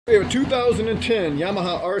We have a 2010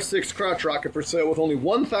 Yamaha R6 crotch rocket for sale with only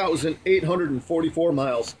 1,844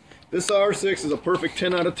 miles. This R6 is a perfect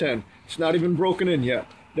 10 out of 10. It's not even broken in yet.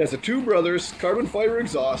 It has a Two Brothers carbon fiber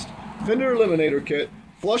exhaust, fender eliminator kit,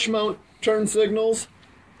 flush mount turn signals,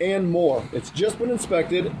 and more. It's just been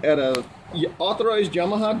inspected at a authorized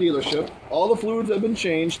Yamaha dealership. All the fluids have been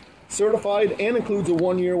changed, certified, and includes a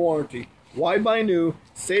 1-year warranty. Why buy new?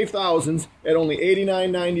 Save thousands at only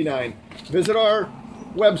 $89.99. Visit our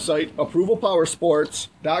website,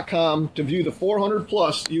 approvalpowersports.com, to view the 400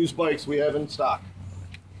 plus used bikes we have in stock.